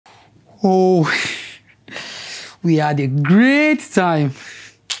Oh, we had a great time.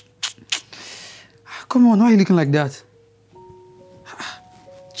 Come on, why are you looking like that?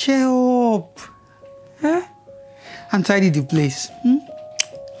 Cheer up. Huh? And tidy the place.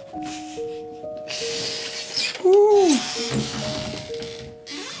 Ooh.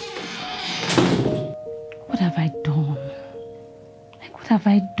 What have I done? Like, what have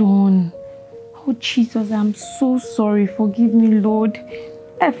I done? Oh, Jesus, I'm so sorry. Forgive me, Lord.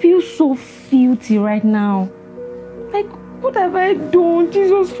 I feel so filthy right now. Like, what have I done?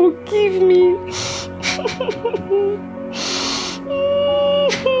 Jesus, forgive me.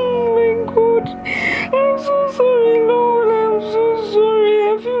 Oh my God. I'm so sorry, Lord. I'm so sorry.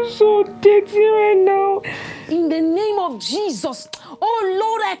 I feel so dirty right now. In the name of Jesus, oh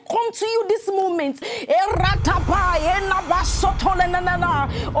Lord, I come to you this moment.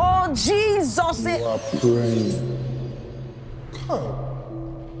 Oh Jesus. You are praying. Come.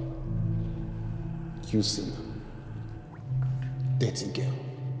 You sinner. Dirty girl.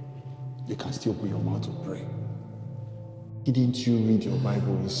 You can still open your mouth to pray. Didn't you read your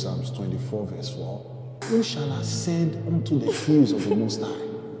Bible in Psalms 24 verse 4? Who shall ascend unto the hills of the Most High?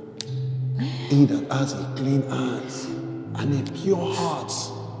 He that has a clean hands and a pure heart.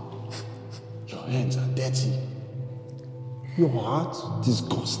 Your hands are dirty. Your heart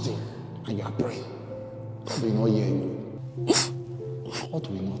disgusting. And you are praying. God will not hear you. God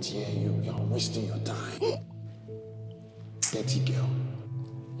will not hear you. You are wasting your time. Dirty girl.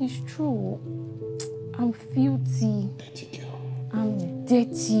 It's true. I'm filthy. Dirty girl. I'm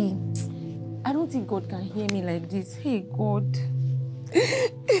dirty. I don't think God can hear me like this. Hey, God.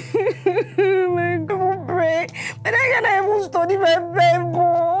 My God, pray. But I can't even study my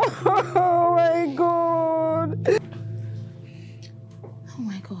Bible. Oh, my God. Oh,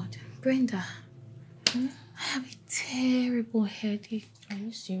 my God. Brenda, I have a terrible headache. Are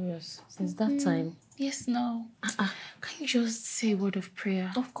you serious? Since that time? Yes, no. Can you just say a word of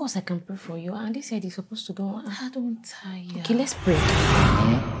prayer? Of course I can pray for you. And they said you're supposed to go. I don't tire. Okay, let's pray.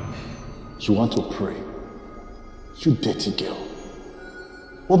 You want to pray? You dirty girl.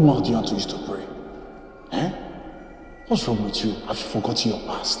 What mouth do you want to use to pray? Eh? What's wrong with you? Have you forgotten your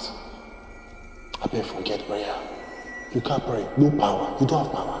past? I better forget prayer. You can't pray. No power. You don't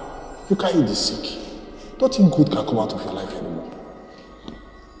have power. You can't heal the sick. Nothing good can come out of your life anymore.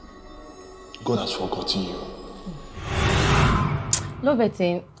 God has forgotten you.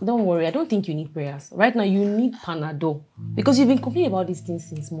 Lovetin, don't worry. I don't think you need prayers. Right now, you need Panadol. Because you've been complaining about these things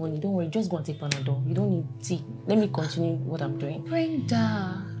since morning. Don't worry. Just go and take Panadol. You don't need tea. Let me continue what I'm doing.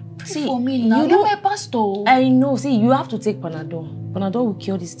 Brenda, see, for me now. You're my pastor. I know. See, you have to take Panadol. Panadol will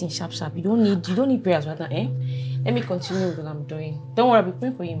cure this thing sharp. You don't need prayers right now, eh? Let me continue with what I'm doing. Don't worry. I'll be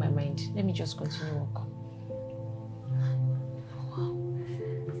praying for you in my mind. Let me just continue work.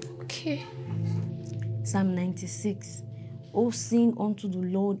 Okay. Psalm 96. Oh, sing unto the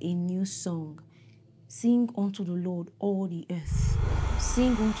Lord a new song. Sing unto the Lord all the earth.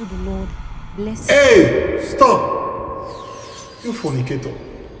 Sing unto the Lord, bless. Hey! Stop! You fornicator.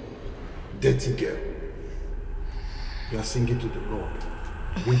 Dirty girl. You are singing to the Lord,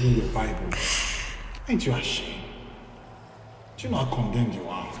 reading your Bible. Ain't you ashamed? Do you know how condemned you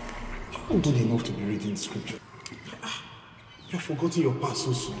are? You don't do enough to be reading scripture. You have forgotten your past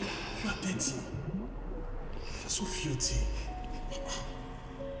so soon. You are dirty. You are so filthy.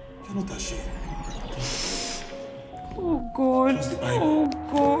 You're not ashamed. Oh God,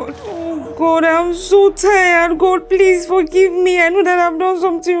 oh God, I'm so tired. God, please forgive me. I know that I've done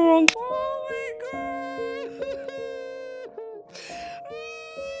something wrong. Oh my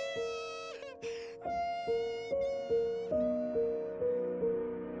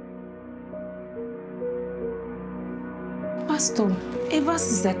God. Pastor, ever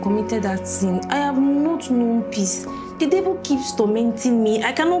since I committed that sin, I have not known peace. The devil keeps tormenting me.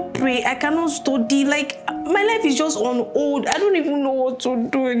 I cannot pray. I cannot study. Like, my life is just on hold. I don't even know what to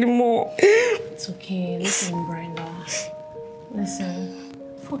do anymore. It's okay. Listen, Brenda. Listen.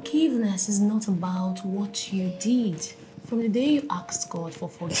 Forgiveness is not about what you did. From the day you asked God for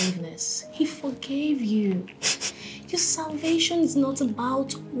forgiveness, He forgave you. Your salvation is not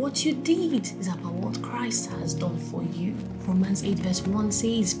about what you did. It's about what Christ has done for you. Romans 8 verse 1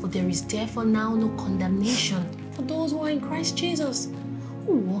 says, "For there is therefore now no condemnation for those who are in Christ Jesus,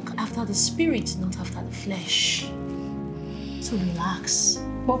 who walk after the Spirit, not after the flesh." So relax.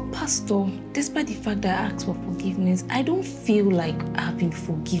 But Pastor, despite the fact that I asked for forgiveness, I don't feel like I've been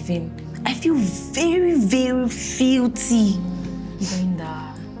forgiven. I feel very, very filthy.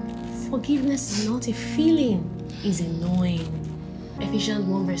 Brenda, forgiveness is not a feeling, it's a knowing. Ephesians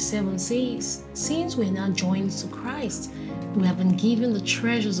 1 verse 7 says, "Since we are now joined to Christ, We have been given the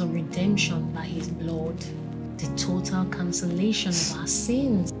treasures of redemption by his blood, the total cancellation of our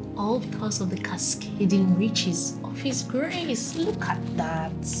sins, all because of the cascading riches of his grace. Look at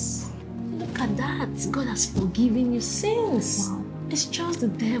that. Look at that. God has forgiven your sins. Wow. It's just the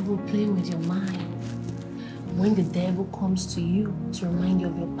devil playing with your mind. When the devil comes to you to remind you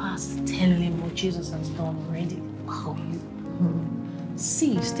of your past, tell him what Jesus has done already for you.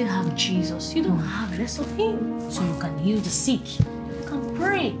 See, you still have Jesus. You don't have less of him. So you can heal the sick. You can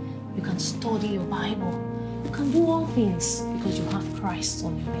pray. You can study your Bible. You can do all things because you have Christ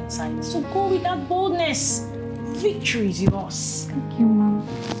on your inside. So go with that boldness. Victory is yours. Thank you, Mom.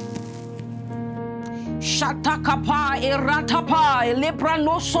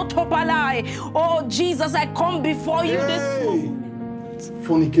 Oh, Jesus, I come before you this moment.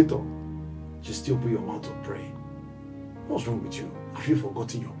 Fornicator, you still put your mouth to pray. What's wrong with you? Have you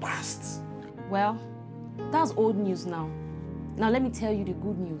forgotten your past? Well, that's old news now. Now let me tell you the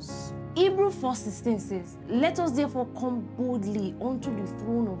good news. Hebrews 4:16 says, let us therefore come boldly unto the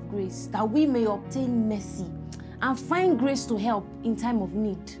throne of grace, that we may obtain mercy and find grace to help in time of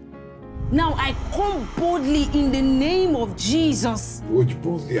need. Now I come boldly in the name of Jesus. Which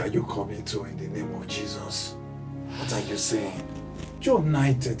boldly are you coming to in the name of Jesus? What are you saying? John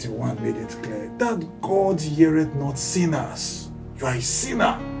 9:31 made it clear that God heareth not sinners. You are a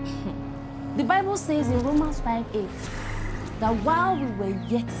sinner. The Bible says in Romans 5:8 that while we were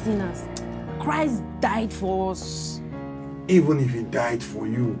yet sinners, Christ died for us. Even if he died for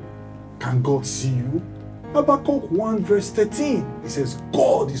you, can God see you? Habakkuk 1:13, it says,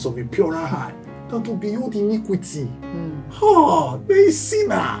 God is of a purer heart than to behold iniquity. Oh, you're a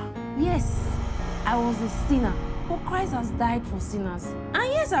sinner. Yes, I was a sinner, but Christ has died for sinners.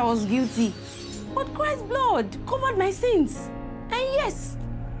 And yes, I was guilty, but Christ's blood covered my sins. And yes,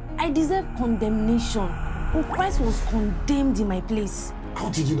 I deserve condemnation, but Christ was condemned in my place. How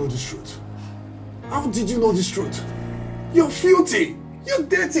did you know this truth? How did you know this truth? You're filthy. You're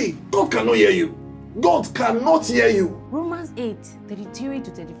dirty. God cannot hear you. God cannot hear you. Romans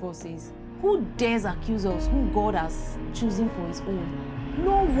 8:33-34 says, who dares accuse us whom God has chosen for his own?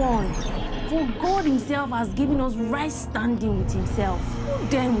 No one. For God himself has given us right standing with himself. Who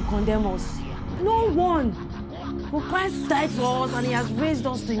then will condemn us? No one. For Christ died for us and he has raised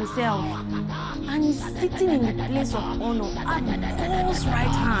us to himself. And he's sitting in the place of honor at God's right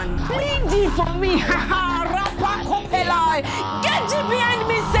hand, pleading for me. Get thee behind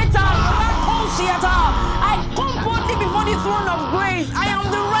me, Satan. I come boldly before the throne of grace. I am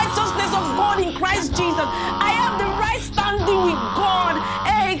the righteousness of God in Christ Jesus. I have the right standing with God.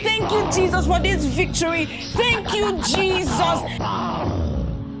 Hey, thank you, Jesus, for this victory. Thank you, Jesus.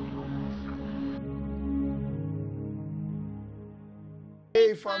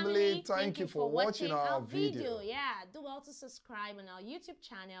 Hey family, thank you for watching our video. Yeah, do well to subscribe on our YouTube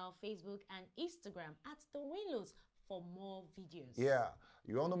channel, Facebook and Instagram at The Winlows for more videos. Yeah,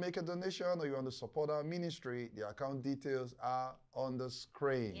 you want to make a donation or you want to support our ministry, the account details are on the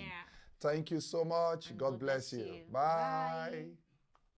screen. Yeah. Thank you so much. And God bless you. Bye. Bye.